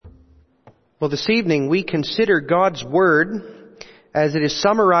Well, this evening we consider God's Word as it is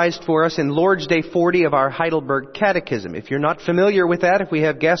summarized for us in Lord's Day 40 of our Heidelberg Catechism. If you're not familiar with that, if we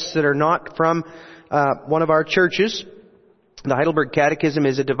have guests that are not from one of our churches, the Heidelberg Catechism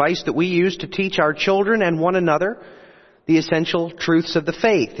is a device that we use to teach our children and one another the essential truths of the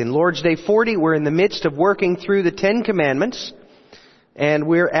faith. In Lord's Day 40, we're in the midst of working through the 10 Commandments, and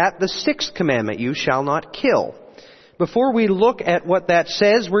we're at the 6th commandment, you shall not kill. Before we look at what that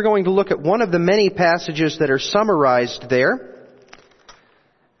says, we're going to look at one of the many passages that are summarized there,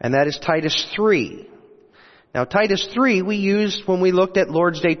 and that is Titus 3. Now, Titus 3 we used when we looked at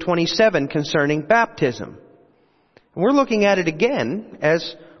Lord's Day 27 concerning baptism. And we're looking at it again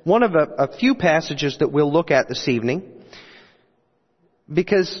as one of a few passages that we'll look at this evening,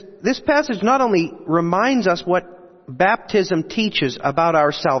 because this passage not only reminds us what baptism teaches about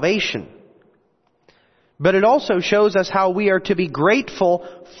our salvation, but it also shows us how we are to be grateful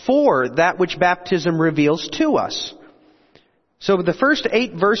for that which baptism reveals to us. So the first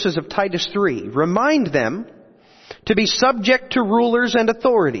 8 verses of Titus 3 remind them to be subject to rulers and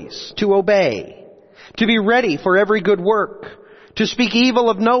authorities, to obey, to be ready for every good work, to speak evil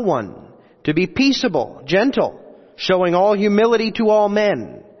of no one, to be peaceable, gentle, showing all humility to all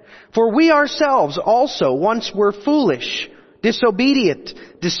men. For we ourselves also once were foolish, disobedient,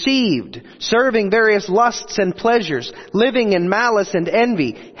 deceived, serving various lusts and pleasures, living in malice and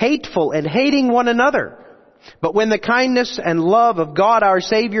envy, hateful and hating one another. But when the kindness and love of God our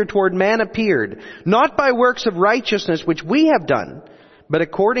Savior toward man appeared, not by works of righteousness which we have done, but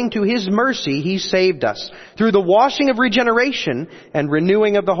according to His mercy He saved us, through the washing of regeneration and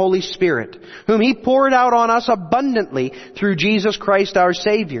renewing of the Holy Spirit, whom He poured out on us abundantly through Jesus Christ our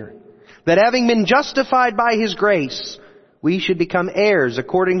Savior, that having been justified by His grace, we should become heirs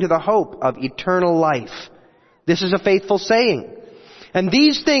according to the hope of eternal life. This is a faithful saying. And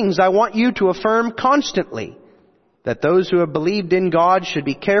these things I want you to affirm constantly, that those who have believed in God should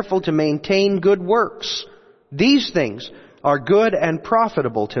be careful to maintain good works. These things are good and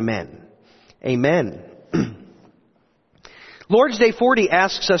profitable to men. Amen. Lord's Day 40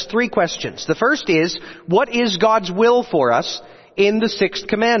 asks us 3 questions. The first is, what is God's will for us in the 6th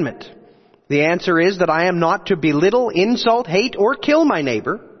commandment? The answer is that I am not to belittle, insult, hate, or kill my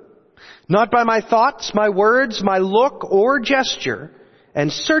neighbor, not by my thoughts, my words, my look, or gesture,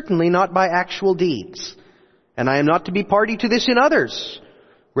 and certainly not by actual deeds. And I am not to be party to this in others.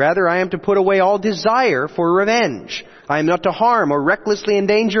 Rather, I am to put away all desire for revenge. I am not to harm or recklessly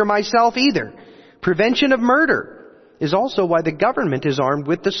endanger myself either. Prevention of murder is also why the government is armed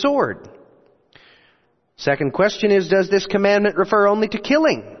with the sword. Second question is, does this commandment refer only to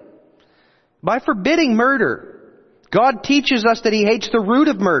killing? By forbidding murder, God teaches us that He hates the root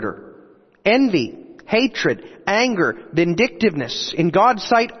of murder, envy, hatred, anger, vindictiveness. In God's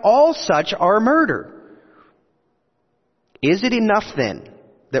sight, all such are murder. Is it enough then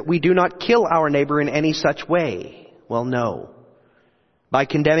that we do not kill our neighbor in any such way? Well, no. By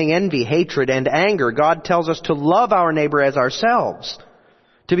condemning envy, hatred, and anger, God tells us to love our neighbor as ourselves,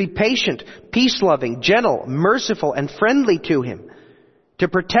 to be patient, peace-loving, gentle, merciful, and friendly to him, to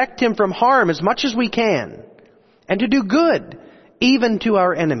protect him from harm as much as we can, and to do good even to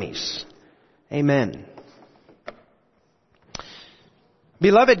our enemies. Amen.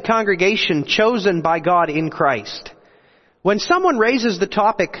 Beloved congregation chosen by God in Christ, when someone raises the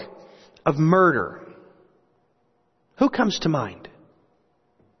topic of murder, who comes to mind?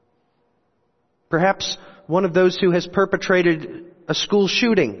 Perhaps one of those who has perpetrated a school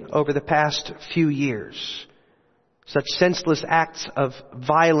shooting over the past few years. Such senseless acts of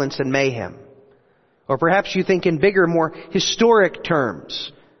violence and mayhem. Or perhaps you think in bigger, more historic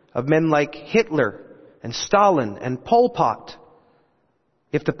terms of men like Hitler and Stalin and Pol Pot.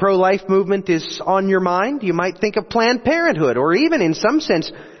 If the pro-life movement is on your mind, you might think of Planned Parenthood, or even in some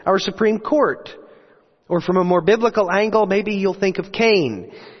sense, our Supreme Court. Or from a more biblical angle, maybe you'll think of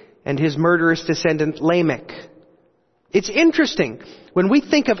Cain and his murderous descendant Lamech. It's interesting, when we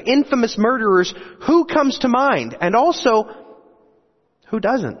think of infamous murderers, who comes to mind? And also, who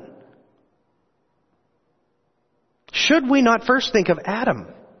doesn't? Should we not first think of Adam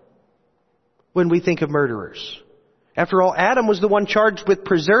when we think of murderers? After all, Adam was the one charged with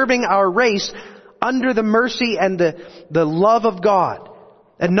preserving our race under the mercy and the love of God.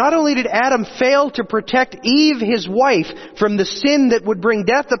 And not only did Adam fail to protect Eve, his wife, from the sin that would bring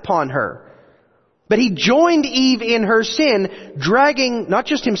death upon her, but he joined Eve in her sin, dragging not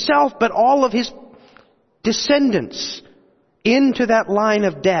just himself, but all of his descendants into that line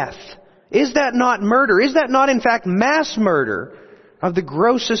of death. Is that not murder? Is that not, in fact, mass murder of the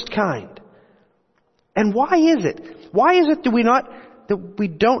grossest kind? And why is it? Why is it that we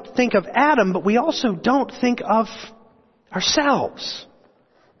don't think of Adam, but we also don't think of ourselves.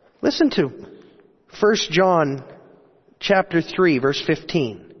 Listen to 1 John chapter 3, verse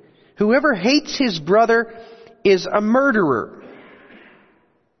 15. Whoever hates his brother is a murderer.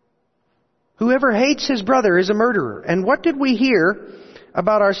 Whoever hates his brother is a murderer. And what did we hear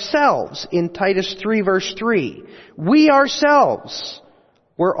about ourselves in Titus 3, verse 3? We ourselves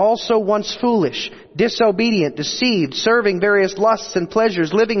were also once foolish, disobedient, deceived, serving various lusts and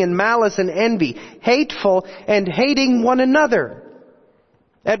pleasures, living in malice and envy, hateful and hating one another.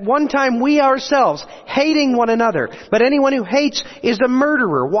 At one time we ourselves hating one another. But anyone who hates is a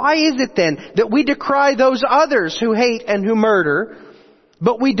murderer. Why is it then that we decry those others who hate and who murder,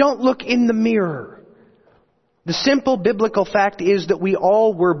 but we don't look in the mirror? The simple biblical fact is that we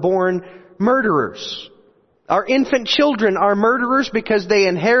all were born murderers. Our infant children are murderers because they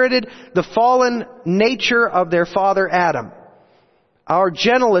inherited the fallen nature of their father Adam. Our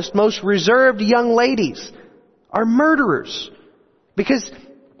gentlest, most reserved young ladies are murderers because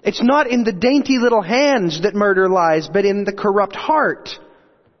it's not in the dainty little hands that murder lies, but in the corrupt heart.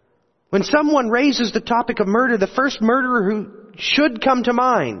 When someone raises the topic of murder, the first murderer who should come to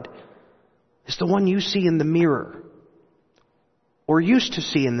mind is the one you see in the mirror, or used to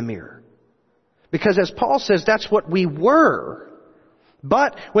see in the mirror. Because as Paul says, that's what we were.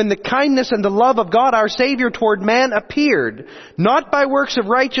 But when the kindness and the love of God our Savior toward man appeared, not by works of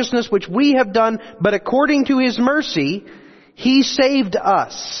righteousness which we have done, but according to His mercy, He saved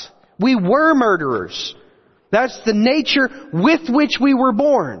us. We were murderers. That's the nature with which we were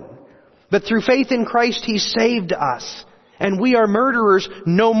born. But through faith in Christ, He saved us. And we are murderers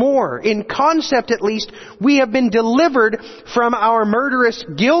no more. In concept at least, we have been delivered from our murderous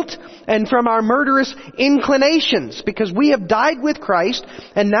guilt and from our murderous inclinations, because we have died with Christ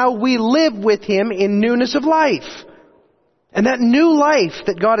and now we live with Him in newness of life. And that new life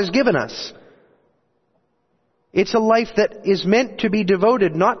that God has given us, it's a life that is meant to be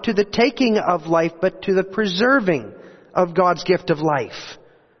devoted not to the taking of life, but to the preserving of God's gift of life.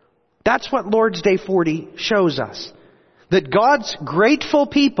 That's what Lord's Day 40 shows us. That God's grateful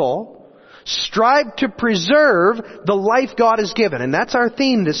people strive to preserve the life God has given. And that's our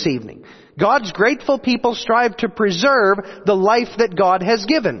theme this evening. God's grateful people strive to preserve the life that God has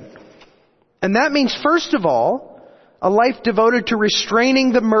given. And that means, first of all, a life devoted to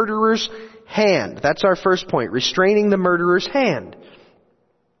restraining the murderer's hand. That's our first point, restraining the murderer's hand.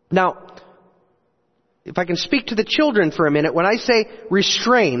 Now, if I can speak to the children for a minute, when I say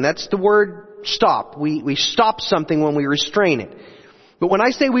restrain, that's the word stop. We stop something when we restrain it. But when I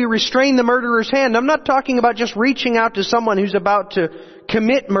say we restrain the murderer's hand, I'm not talking about just reaching out to someone who's about to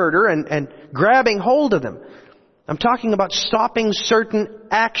commit murder and grabbing hold of them. I'm talking about stopping certain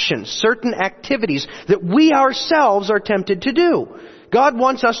actions, certain activities that we ourselves are tempted to do. God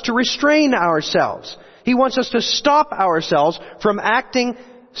wants us to restrain ourselves. He wants us to stop ourselves from acting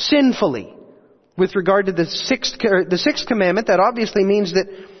sinfully. With regard to the sixth commandment, that obviously means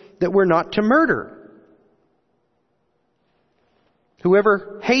that we're not to murder.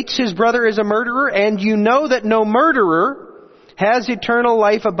 Whoever hates his brother is a murderer, and you know that no murderer has eternal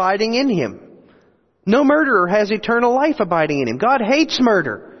life abiding in him. No murderer has eternal life abiding in him. God hates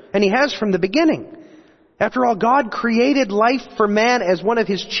murder, and He has from the beginning. After all, God created life for man as one of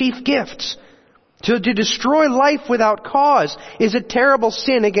His chief gifts. To destroy life without cause is a terrible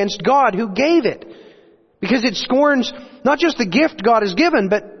sin against God who gave it. Because it scorns not just the gift God has given,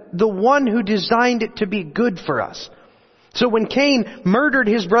 but the one who designed it to be good for us. So when Cain murdered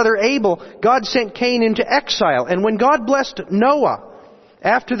his brother Abel, God sent Cain into exile. And when God blessed Noah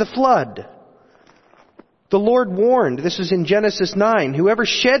after the flood, the Lord warned, this is in Genesis 9, whoever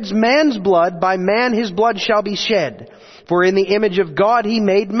sheds man's blood, by man his blood shall be shed. For in the image of God He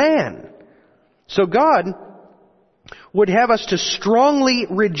made man. So God would have us to strongly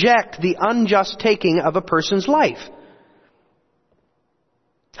reject the unjust taking of a person's life.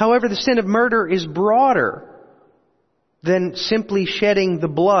 However, the sin of murder is broader than simply shedding the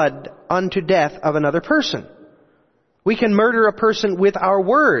blood unto death of another person. We can murder a person with our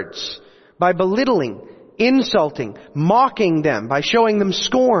words, by belittling, insulting, mocking them, by showing them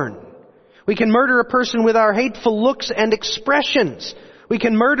scorn. We can murder a person with our hateful looks and expressions. We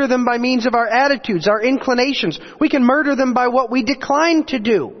can murder them by means of our attitudes, our inclinations. We can murder them by what we decline to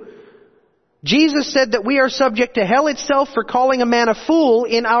do. Jesus said that we are subject to hell itself for calling a man a fool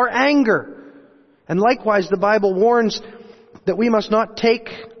in our anger. And likewise, the Bible warns that we must not take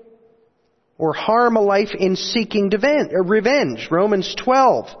or harm a life in seeking revenge. Romans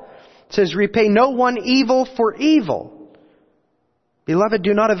 12 says, repay no one evil for evil. Beloved,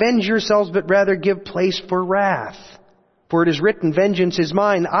 do not avenge yourselves, but rather give place for wrath. For it is written, vengeance is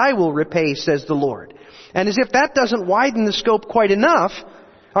mine, I will repay, says the Lord. And as if that doesn't widen the scope quite enough,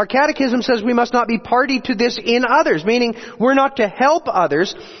 our catechism says we must not be party to this in others, meaning we're not to help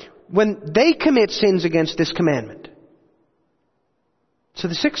others when they commit sins against this commandment. So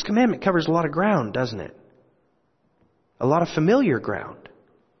the sixth commandment covers a lot of ground, doesn't it? A lot of familiar ground.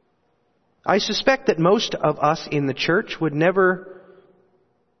 I suspect that most of us in the church would never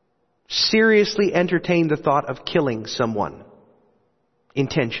seriously entertain the thought of killing someone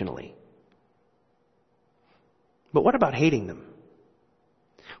intentionally. But what about hating them?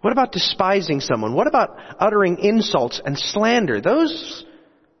 What about despising someone? What about uttering insults and slander? Those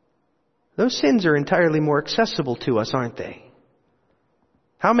sins are entirely more accessible to us, aren't they?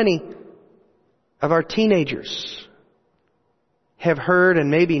 How many of our teenagers have heard and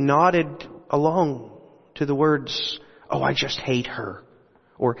maybe nodded along to the words, "Oh, I just hate her,"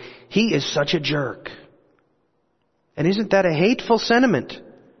 or "He is such a jerk"? And isn't that a hateful sentiment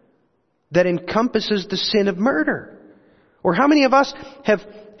that encompasses the sin of murder? Or how many of us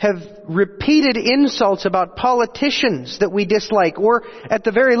have repeated insults about politicians that we dislike, or at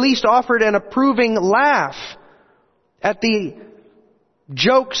the very least offered an approving laugh at the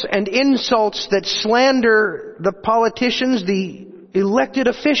jokes and insults that slander the politicians, the elected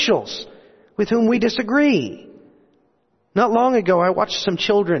officials with whom we disagree? Not long ago, I watched some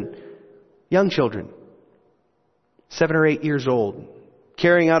children, young children, 7 or 8 years old,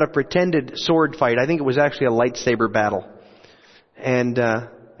 carrying out a pretended sword fight. I think it was actually a lightsaber battle.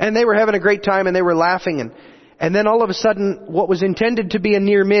 And they were having a great time and they were laughing. And then all of a sudden, what was intended to be a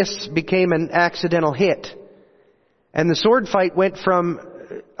near miss became an accidental hit. And the sword fight went from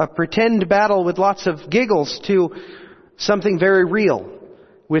a pretend battle with lots of giggles to something very real,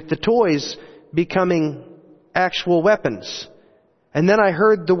 with the toys becoming actual weapons. And then I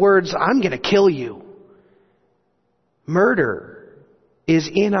heard the words, "I'm going to kill you." Murder is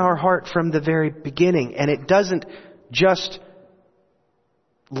in our heart from the very beginning, and it doesn't just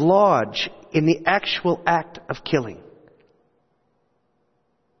lodge in the actual act of killing.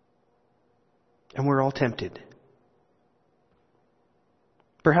 And we're all tempted.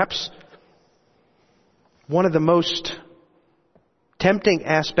 Perhaps one of the most tempting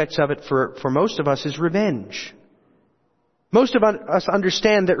aspects of it for most of us is revenge. Most of us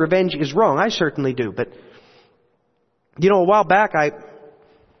understand that revenge is wrong. I certainly do. But, a while back I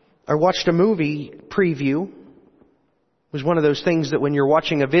watched a movie preview. It was one of those things that when you're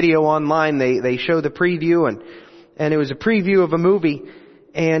watching a video online, they show the preview, and it was a preview of a movie,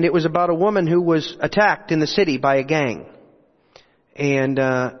 and it was about a woman who was attacked in the city by a gang. And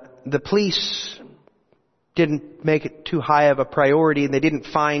the police didn't make it too high of a priority, and they didn't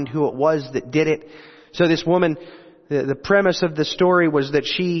find who it was that did it. So this woman, the premise of the story was that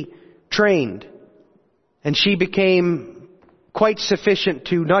she trained, and she became quite sufficient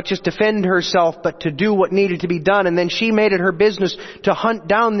to not just defend herself, but to do what needed to be done. And then she made it her business to hunt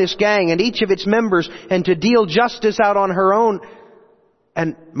down this gang and each of its members and to deal justice out on her own.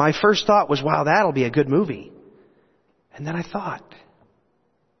 And my first thought was, wow, that'll be a good movie. And then I thought,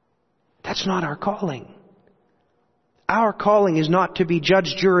 that's not our calling. Our calling is not to be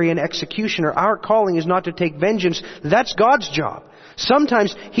judge, jury, and executioner. Our calling is not to take vengeance. That's God's job.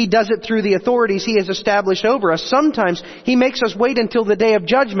 Sometimes He does it through the authorities He has established over us. Sometimes He makes us wait until the day of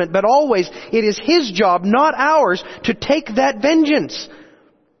judgment. But always it is His job, not ours, to take that vengeance.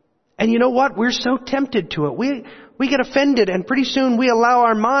 And you know what? We're so tempted to it. We get offended, and pretty soon we allow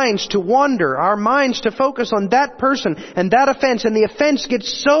our minds to wander, our minds to focus on that person and that offense, and the offense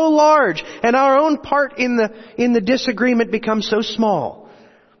gets so large, and our own part in the disagreement becomes so small.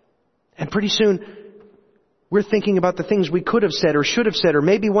 And pretty soon we're thinking about the things we could have said or should have said, or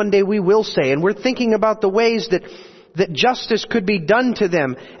maybe one day we will say, and we're thinking about the ways that justice could be done to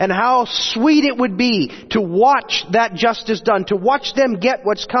them, and how sweet it would be to watch that justice done, to watch them get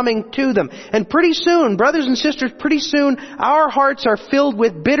what's coming to them. And pretty soon, brothers and sisters, pretty soon our hearts are filled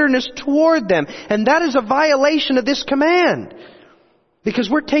with bitterness toward them. And that is a violation of this command. Because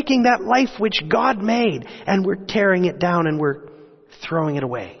we're taking that life which God made and we're tearing it down and we're throwing it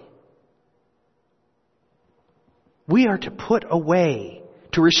away. We are to put away,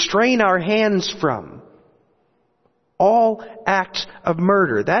 to restrain our hands from all acts of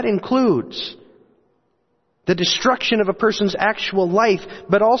murder. That includes the destruction of a person's actual life,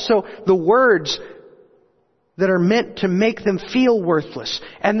 but also the words that are meant to make them feel worthless,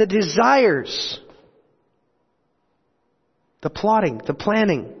 and the desires, the plotting, the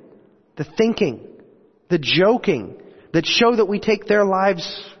planning, the thinking, the joking that show that we take their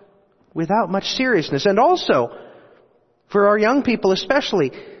lives without much seriousness. And also, for our young people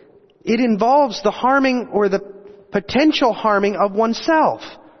especially, it involves the harming or the potential harming of oneself.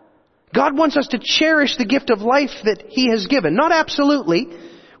 God wants us to cherish the gift of life that He has given. Not absolutely.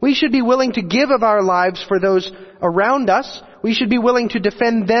 We should be willing to give of our lives for those around us. We should be willing to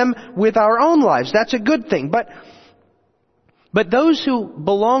defend them with our own lives. That's a good thing. But those who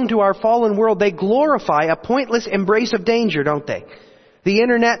belong to our fallen world, they glorify a pointless embrace of danger, don't they? The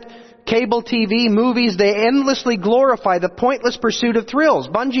internet, cable TV, movies, they endlessly glorify the pointless pursuit of thrills.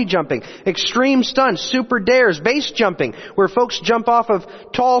 Bungee jumping, extreme stunts, super dares, base jumping, where folks jump off of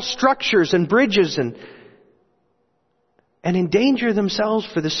tall structures and bridges and endanger themselves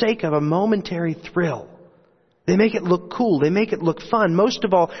for the sake of a momentary thrill. They make it look cool. They make it look fun. Most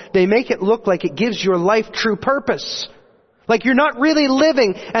of all, they make it look like it gives your life true purpose. Like you're not really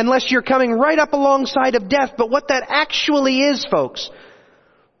living unless you're coming right up alongside of death. But what that actually is, folks,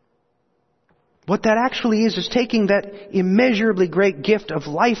 what that actually is taking that immeasurably great gift of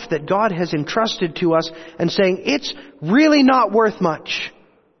life that God has entrusted to us and saying, it's really not worth much.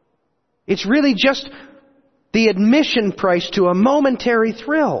 It's really just the admission price to a momentary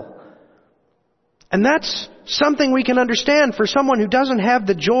thrill. And that's something we can understand for someone who doesn't have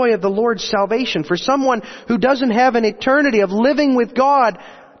the joy of the Lord's salvation, for someone who doesn't have an eternity of living with God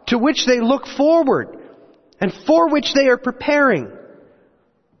to which they look forward and for which they are preparing.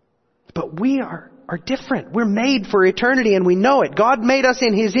 But we are different. We're made for eternity and we know it. God made us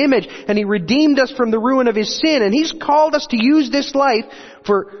in His image and He redeemed us from the ruin of His sin, and He's called us to use this life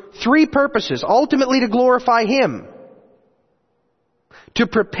for three purposes. Ultimately to glorify Him, to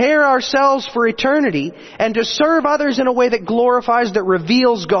prepare ourselves for eternity, and to serve others in a way that glorifies, that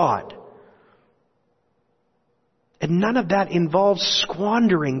reveals God. And none of that involves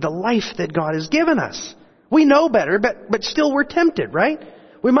squandering the life that God has given us. We know better, but still we're tempted, right?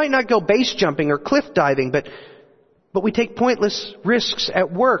 We might not go base jumping or cliff diving, but we take pointless risks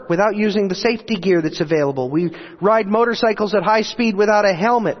at work without using the safety gear that's available. We ride motorcycles at high speed without a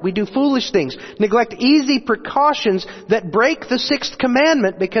helmet. We do foolish things, neglect easy precautions that break the sixth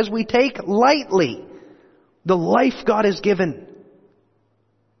commandment because we take lightly the life God has given.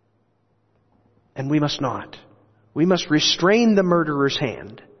 And we must not. We must restrain the murderer's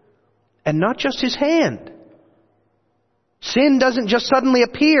hand. And not just his hand. Sin doesn't just suddenly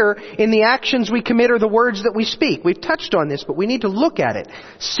appear in the actions we commit or the words that we speak. We've touched on this, but we need to look at it.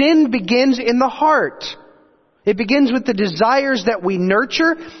 Sin begins in the heart. It begins with the desires that we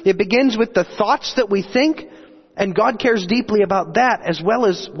nurture. It begins with the thoughts that we think. And God cares deeply about that as well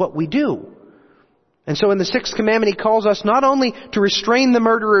as what we do. And so in the sixth commandment, He calls us not only to restrain the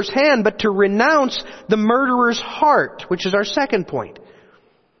murderer's hand, but to renounce the murderer's heart, which is our second point.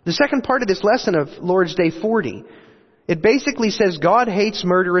 The second part of this lesson of Lord's Day 40, it basically says God hates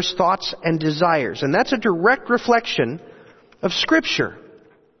murderous thoughts and desires. And that's a direct reflection of Scripture.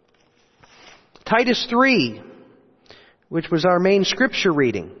 Titus 3, which was our main Scripture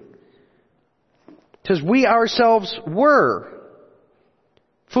reading, says, we ourselves were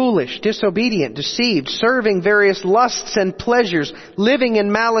foolish, disobedient, deceived, serving various lusts and pleasures, living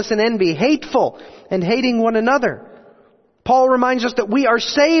in malice and envy, hateful and hating one another. Paul reminds us that we are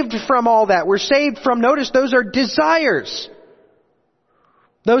saved from all that. We're saved from, notice, those are desires.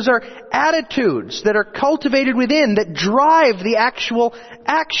 Those are attitudes that are cultivated within that drive the actual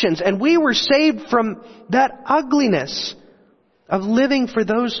actions. And we were saved from that ugliness of living for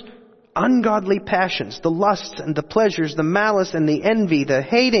those ungodly passions, the lusts and the pleasures, the malice and the envy, the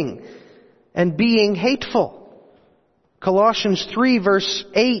hating and being hateful. Colossians 3 verse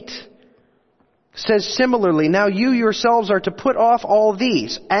 8 says similarly, now you yourselves are to put off all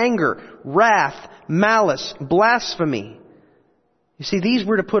these: anger, wrath, malice, blasphemy. You see, these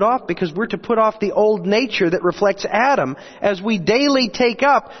we're to put off because we're to put off the old nature that reflects Adam as we daily take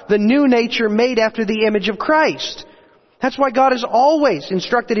up the new nature made after the image of Christ. That's why God has always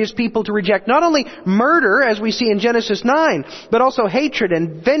instructed His people to reject not only murder, as we see in Genesis 9, but also hatred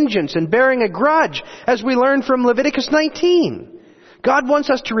and vengeance and bearing a grudge, as we learn from Leviticus 19. God wants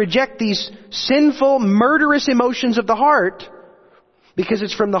us to reject these sinful, murderous emotions of the heart because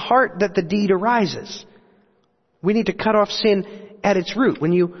it's from the heart that the deed arises. We need to cut off sin at its root.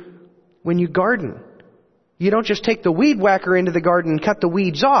 When you garden, you don't just take the weed whacker into the garden and cut the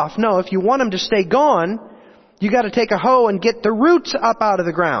weeds off. No, if you want them to stay gone, you got to take a hoe and get the roots up out of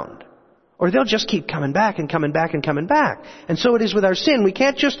the ground. Or they'll just keep coming back and coming back and coming back. And so it is with our sin. We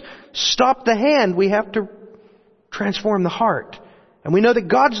can't just stop the hand. We have to transform the heart. And we know that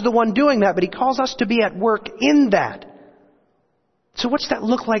God's the one doing that, but He calls us to be at work in that. So what's that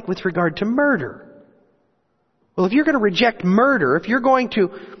look like with regard to murder? Well, if you're going to reject murder, if you're going to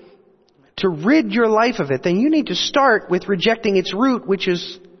rid your life of it, then you need to start with rejecting its root, which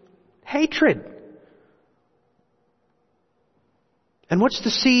is hatred. And what's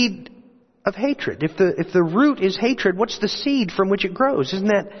the seed of hatred? If the root is hatred, what's the seed from which it grows? Isn't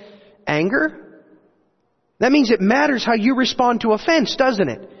that anger? That means it matters how you respond to offense, doesn't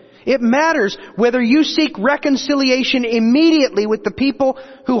it? It matters whether you seek reconciliation immediately with the people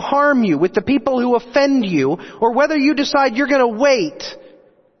who harm you, with the people who offend you, or whether you decide you're going to wait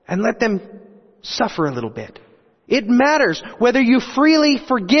and let them suffer a little bit. It matters whether you freely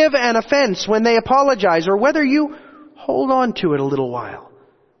forgive an offense when they apologize, or whether you hold on to it a little while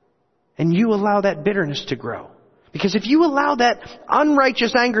and you allow that bitterness to grow. Because if you allow that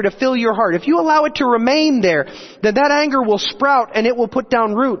unrighteous anger to fill your heart, if you allow it to remain there, then that anger will sprout and it will put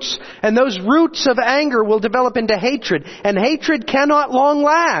down roots. And those roots of anger will develop into hatred. And hatred cannot long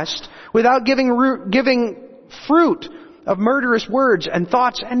last without giving fruit of murderous words and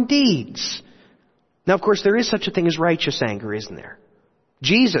thoughts and deeds. Now, of course, there is such a thing as righteous anger, isn't there?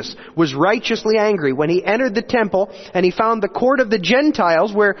 Jesus was righteously angry when He entered the temple and He found the court of the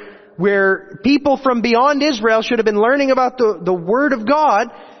Gentiles where people from beyond Israel should have been learning about the Word of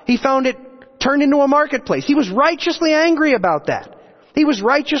God. He found it turned into a marketplace. He was righteously angry about that. He was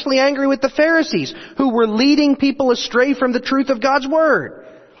righteously angry with the Pharisees who were leading people astray from the truth of God's Word.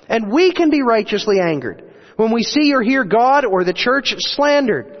 And we can be righteously angered when we see or hear God or the church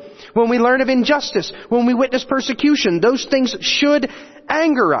slandered, when we learn of injustice, when we witness persecution. Those things should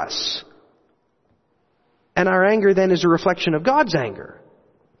anger us. And our anger then is a reflection of God's anger.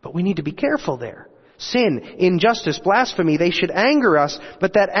 But we need to be careful there. Sin, injustice, blasphemy, they should anger us,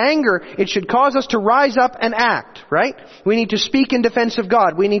 but that anger, it should cause us to rise up and act, right? We need to speak in defense of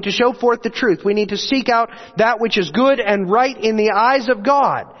God. We need to show forth the truth. We need to seek out that which is good and right in the eyes of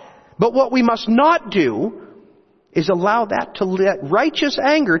God. But what we must not do is allow that righteous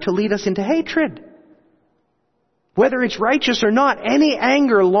anger to lead us into hatred. Whether it's righteous or not, any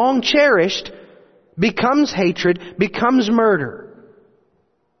anger long cherished becomes hatred, becomes murder.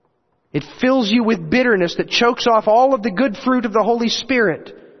 It fills you with bitterness that chokes off all of the good fruit of the Holy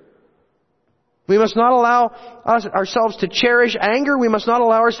Spirit. We must not allow ourselves to cherish anger. We must not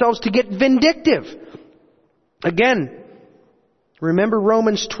allow ourselves to get vindictive. Again, remember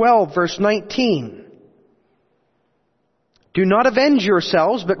Romans 12, verse 19. Do not avenge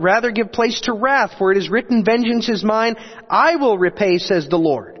yourselves, but rather give place to wrath, for it is written, vengeance is mine, I will repay, says the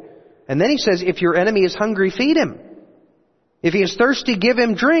Lord. And then he says, if your enemy is hungry, feed him. If he is thirsty, give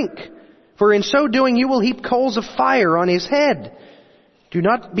him drink. For in so doing you will heap coals of fire on his head. Do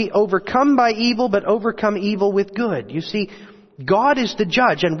not be overcome by evil, but overcome evil with good. You see, God is the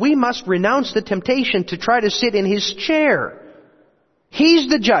judge, and we must renounce the temptation to try to sit in His chair. He's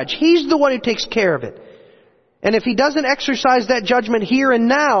the judge. He's the one who takes care of it. And if He doesn't exercise that judgment here and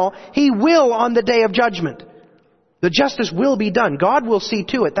now, He will on the day of judgment. The justice will be done. God will see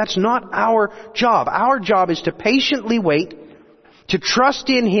to it. That's not our job. Our job is to patiently wait, to trust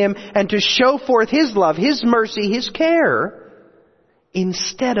in Him, and to show forth His love, His mercy, His care,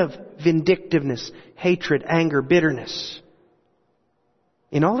 instead of vindictiveness, hatred, anger, bitterness.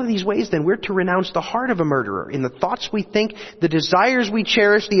 In all of these ways, then, we're to renounce the heart of a murderer in the thoughts we think, the desires we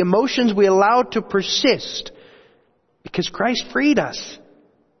cherish, the emotions we allow to persist. Because Christ freed us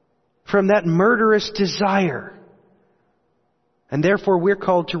from that murderous desire. And therefore we're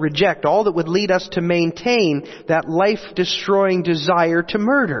called to reject all that would lead us to maintain that life-destroying desire to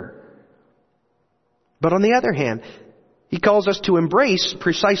murder. But on the other hand, He calls us to embrace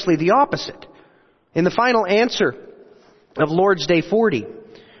precisely the opposite. In the final answer of Lord's Day 40,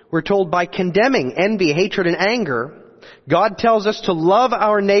 we're told by condemning envy, hatred, and anger, God tells us to love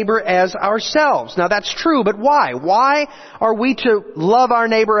our neighbor as ourselves. Now that's true, but why? Why are we to love our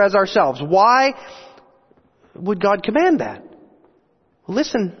neighbor as ourselves? Why would God command that?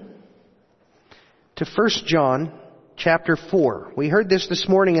 Listen to 1 John chapter 4. We heard this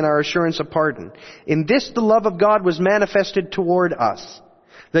morning in our assurance of pardon. In this the love of God was manifested toward us,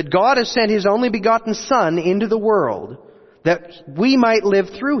 that God has sent His only begotten Son into the world, that we might live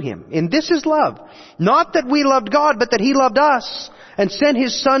through Him. In this is love. Not that we loved God, but that He loved us, and sent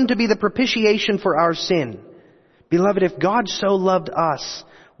His Son to be the propitiation for our sin. Beloved, if God so loved us,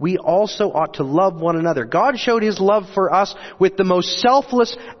 we also ought to love one another. God showed His love for us with the most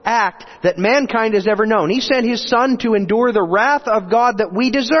selfless act that mankind has ever known. He sent His Son to endure the wrath of God that we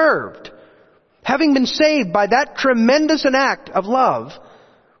deserved. Having been saved by that tremendous an act of love,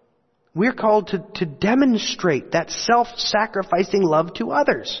 we're called to demonstrate that self-sacrificing love to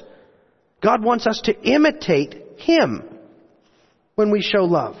others. God wants us to imitate Him when we show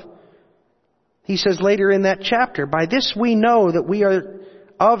love. He says later in that chapter, by this we know that we are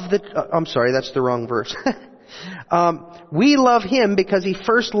that's the wrong verse. We love Him because He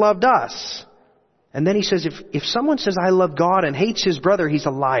first loved us. And then he says, if someone says, I love God and hates his brother, he's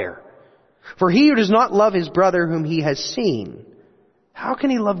a liar. For he who does not love his brother whom he has seen, how can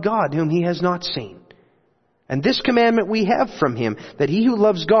he love God whom he has not seen? And this commandment we have from him, that he who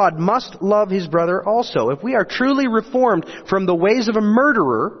loves God must love his brother also. If we are truly reformed from the ways of a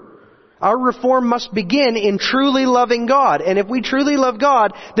murderer, our reform must begin in truly loving God. And if we truly love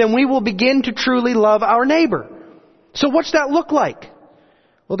God, then we will begin to truly love our neighbor. So what's that look like?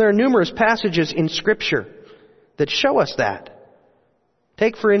 Well, there are numerous passages in Scripture that show us that.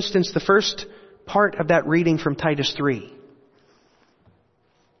 Take, for instance, the first part of that reading from Titus 3.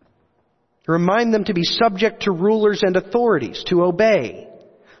 Remind them to be subject to rulers and authorities, to obey.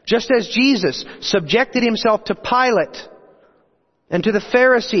 Just as Jesus subjected himself to Pilate and to the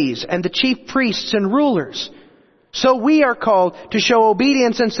Pharisees and the chief priests and rulers, so we are called to show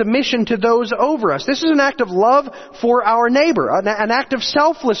obedience and submission to those over us. This is an act of love for our neighbor, an act of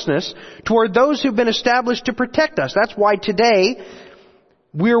selflessness toward those who've been established to protect us. That's why today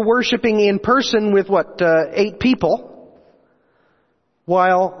we're worshiping in person with 8 people,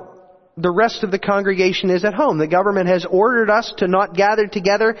 while the rest of the congregation is at home. The government has ordered us to not gather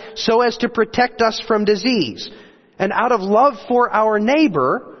together so as to protect us from disease. And out of love for our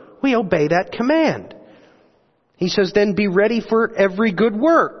neighbor, we obey that command. He says, then be ready for every good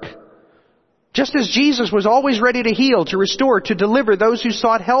work. Just as Jesus was always ready to heal, to restore, to deliver those who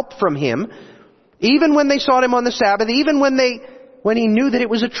sought help from him, even when they sought him on the Sabbath, even when he knew that it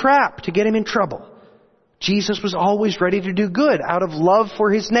was a trap to get him in trouble. Jesus was always ready to do good out of love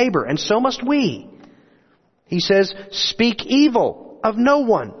for his neighbor, and so must we. He says, speak evil of no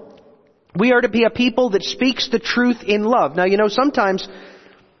one. We are to be a people that speaks the truth in love. Now, sometimes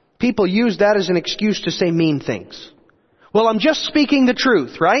people use that as an excuse to say mean things. Well, I'm just speaking the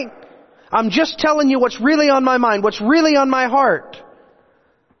truth, right? I'm just telling you what's really on my mind, what's really on my heart.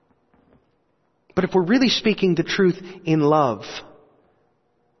 But if we're really speaking the truth in love,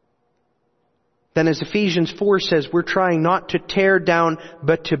 then as Ephesians 4 says, we're trying not to tear down,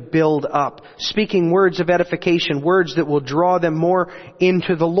 but to build up. Speaking words of edification, words that will draw them more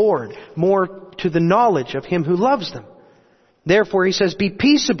into the Lord, more to the knowledge of him who loves them. Therefore, he says, be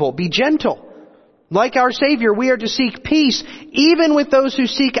peaceable, be gentle. Like our Savior, we are to seek peace, even with those who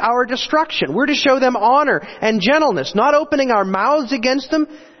seek our destruction. We're to show them honor and gentleness, not opening our mouths against them,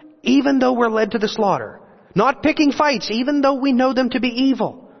 even though we're led to the slaughter. Not picking fights, even though we know them to be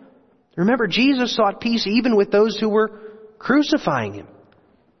evil. Remember, Jesus sought peace even with those who were crucifying him.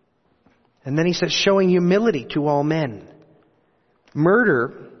 And then he says, showing humility to all men.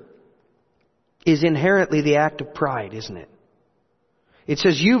 Murder is inherently the act of pride, isn't it? It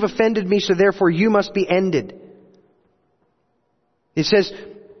says, you've offended me, so therefore you must be ended. It says,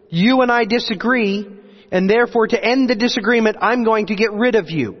 you and I disagree, and therefore to end the disagreement, I'm going to get rid of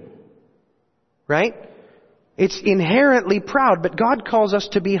you. Right? It's inherently proud, but God calls us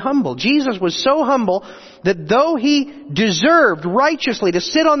to be humble. Jesus was so humble that though he deserved righteously to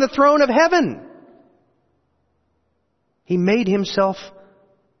sit on the throne of heaven, he made himself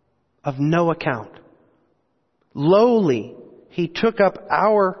of no account. Lowly, he took up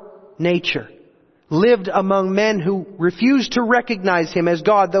our nature, lived among men who refused to recognize him as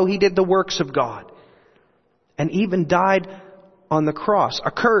God, though he did the works of God, and even died on the cross, a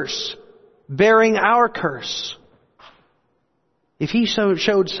curse, bearing our curse. If he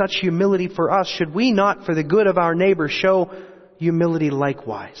showed such humility for us, should we not, for the good of our neighbor, show humility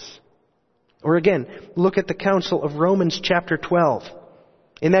likewise? Or again, look at the counsel of Romans chapter 12.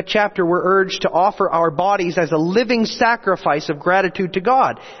 In that chapter, we're urged to offer our bodies as a living sacrifice of gratitude to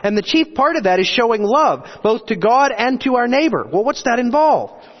God. And the chief part of that is showing love, both to God and to our neighbor. Well, what's that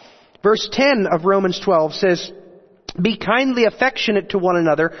involve? Verse 10 of Romans 12 says, be kindly affectionate to one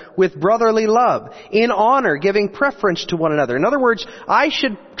another with brotherly love, in honor, giving preference to one another. In other words, I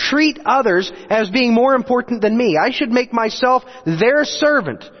should treat others as being more important than me. I should make myself their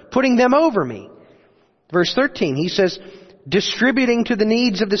servant, putting them over me. Verse 13, he says, distributing to the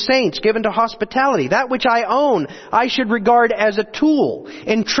needs of the saints, given to hospitality. That which I own, I should regard as a tool,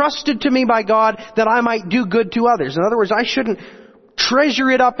 entrusted to me by God that I might do good to others. In other words, I shouldn't treasure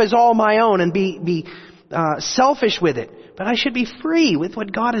it up as all my own and be selfish with it, but I should be free with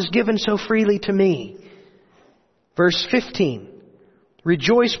what God has given so freely to me. Verse 15,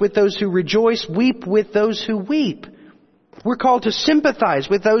 rejoice with those who rejoice, weep with those who weep. We're called to sympathize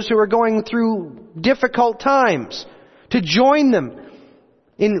with those who are going through difficult times, to join them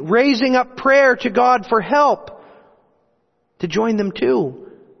in raising up prayer to God for help, to join them too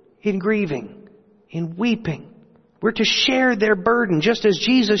in grieving, in weeping. We're to share their burden just as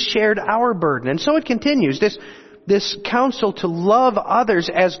Jesus shared our burden. And so it continues, this counsel to love others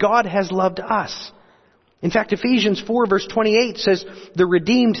as God has loved us. In fact, Ephesians 4 verse 28 says, the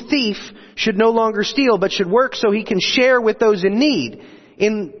redeemed thief should no longer steal, but should work so he can share with those in need.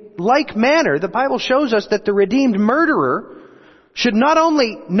 In like manner, the Bible shows us that the redeemed murderer should not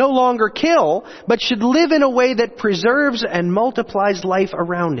only no longer kill, but should live in a way that preserves and multiplies life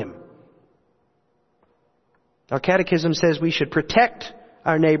around him. Our catechism says we should protect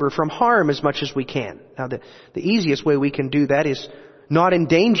our neighbor from harm as much as we can. Now, the easiest way we can do that is not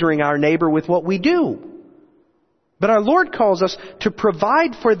endangering our neighbor with what we do. But our Lord calls us to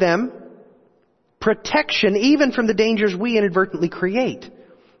provide for them protection even from the dangers we inadvertently create.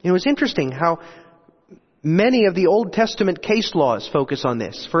 It was interesting how many of the Old Testament case laws focus on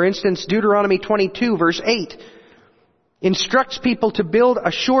this. For instance, Deuteronomy 22 verse 8 instructs people to build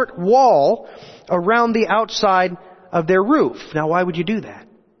a short wall around the outside of their roof. Now, why would you do that?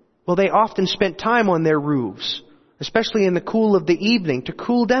 Well, they often spent time on their roofs, especially in the cool of the evening, to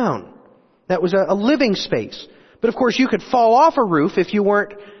cool down. That was a living space. But of course, you could fall off a roof if you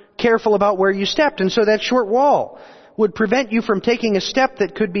weren't careful about where you stepped. And so that short wall would prevent you from taking a step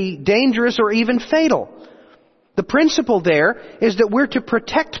that could be dangerous or even fatal. The principle there is that we're to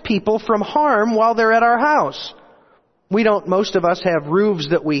protect people from harm while they're at our house. Most of us have roofs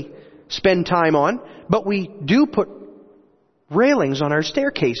that we spend time on, but we do put railings on our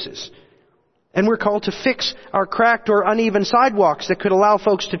staircases. And we're called to fix our cracked or uneven sidewalks that could allow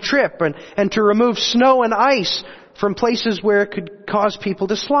folks to trip and to remove snow and ice from places where it could cause people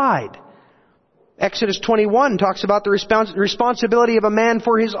to slide. Exodus 21 talks about the responsibility of a man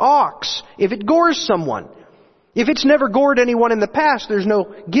for his ox if it gores someone. If it's never gored anyone in the past, there's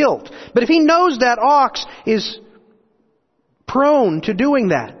no guilt. But if he knows that ox is prone to doing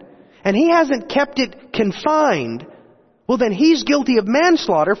that, and he hasn't kept it confined, well, then he's guilty of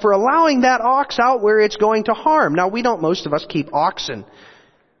manslaughter for allowing that ox out where it's going to harm. Now, most of us keep oxen,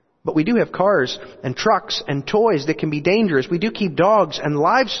 but we do have cars and trucks and toys that can be dangerous. We do keep dogs and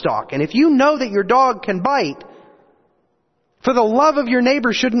livestock. And if you know that your dog can bite, for the love of your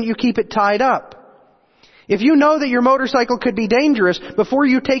neighbor, shouldn't you keep it tied up? If you know that your motorcycle could be dangerous, before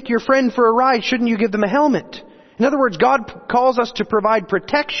you take your friend for a ride, shouldn't you give them a helmet? In other words, God calls us to provide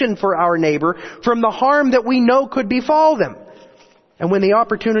protection for our neighbor from the harm that we know could befall them. And when the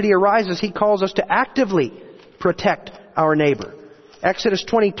opportunity arises, He calls us to actively protect our neighbor. Exodus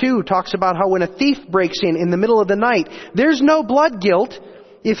 22 talks about how when a thief breaks in the middle of the night, there's no blood guilt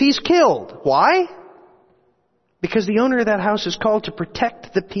if he's killed. Why? Because the owner of that house is called to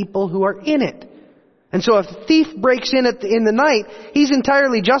protect the people who are in it. And so if a thief breaks in the night, he's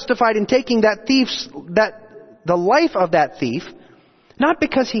entirely justified in taking the life of that thief, not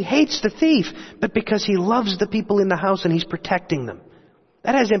because he hates the thief, but because he loves the people in the house and he's protecting them.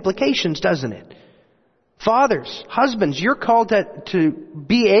 That has implications, doesn't it? Fathers, husbands, you're called to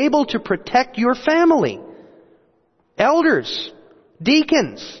be able to protect your family. Elders,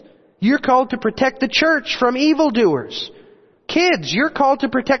 deacons, you're called to protect the church from evildoers. Kids, you're called to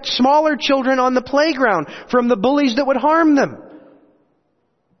protect smaller children on the playground from the bullies that would harm them.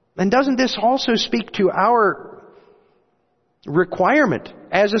 And doesn't this also speak to our requirement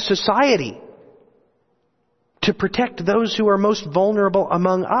as a society to protect those who are most vulnerable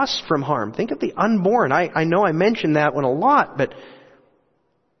among us from harm? Think of the unborn. I know I mentioned that one a lot, but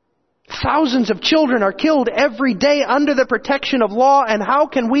thousands of children are killed every day under the protection of law, and how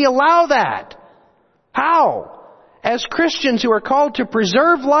can we allow that? How? As Christians who are called to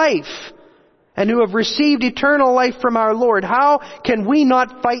preserve life and who have received eternal life from our Lord, how can we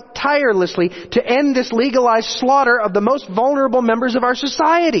not fight tirelessly to end this legalized slaughter of the most vulnerable members of our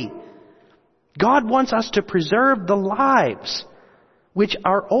society? God wants us to preserve the lives which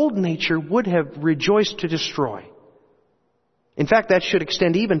our old nature would have rejoiced to destroy. In fact, that should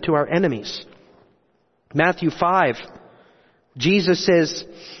extend even to our enemies. Matthew 5, Jesus says,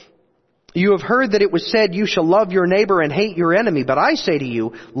 "You have heard that it was said, 'You shall love your neighbor and hate your enemy.' But I say to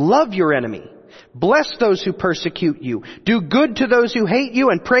you, love your enemy. Bless those who persecute you. Do good to those who hate you,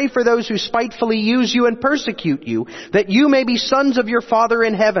 and pray for those who spitefully use you and persecute you, that you may be sons of your Father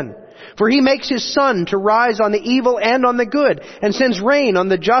in heaven. For He makes His sun to rise on the evil and on the good, and sends rain on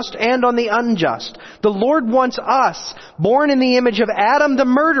the just and on the unjust. The Lord wants us, born in the image of Adam the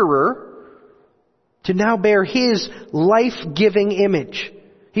murderer, to now bear His life-giving image.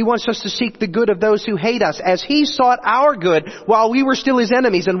 He wants us to seek the good of those who hate us, as He sought our good while we were still His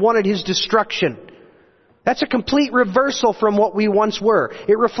enemies and wanted His destruction." That's a complete reversal from what we once were.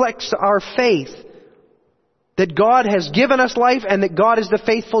 It reflects our faith that God has given us life and that God is the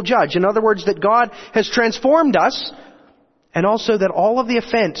faithful judge. In other words, that God has transformed us, and also that all of the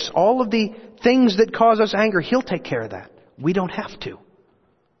offense, all of the things that cause us anger, He'll take care of that. We don't have to.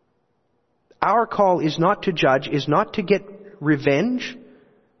 Our call is not to judge, is not to get revenge,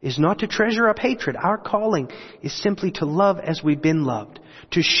 is not to treasure up hatred. Our calling is simply to love as we've been loved,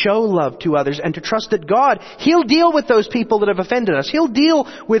 to show love to others, and to trust that God, He'll deal with those people that have offended us. He'll deal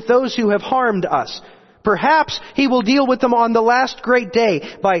with those who have harmed us. Perhaps He will deal with them on the last great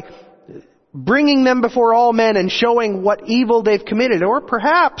day by bringing them before all men and showing what evil they've committed. Or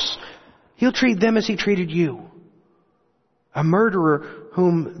perhaps He'll treat them as He treated you. A murderer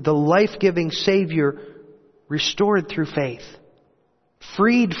whom the life-giving Savior restored through faith,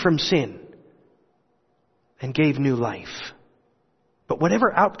 freed from sin, and gave new life. But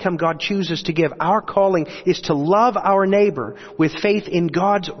whatever outcome God chooses to give, our calling is to love our neighbor with faith in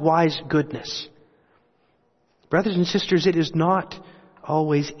God's wise goodness. Brothers and sisters, it is not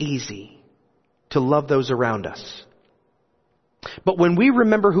always easy to love those around us. But when we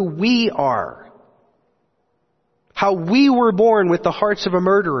remember who we are, how we were born with the hearts of a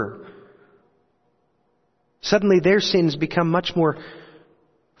murderer, suddenly their sins become much more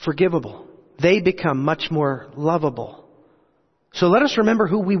forgivable. They become much more lovable. So let us remember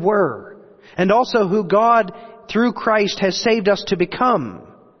who we were, and also who God, through Christ, has saved us to become.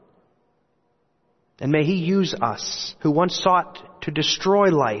 And may He use us, who once sought to destroy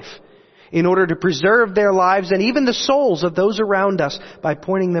life, in order to preserve their lives and even the souls of those around us by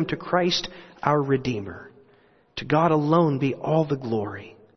pointing them to Christ, our Redeemer. To God alone be all the glory.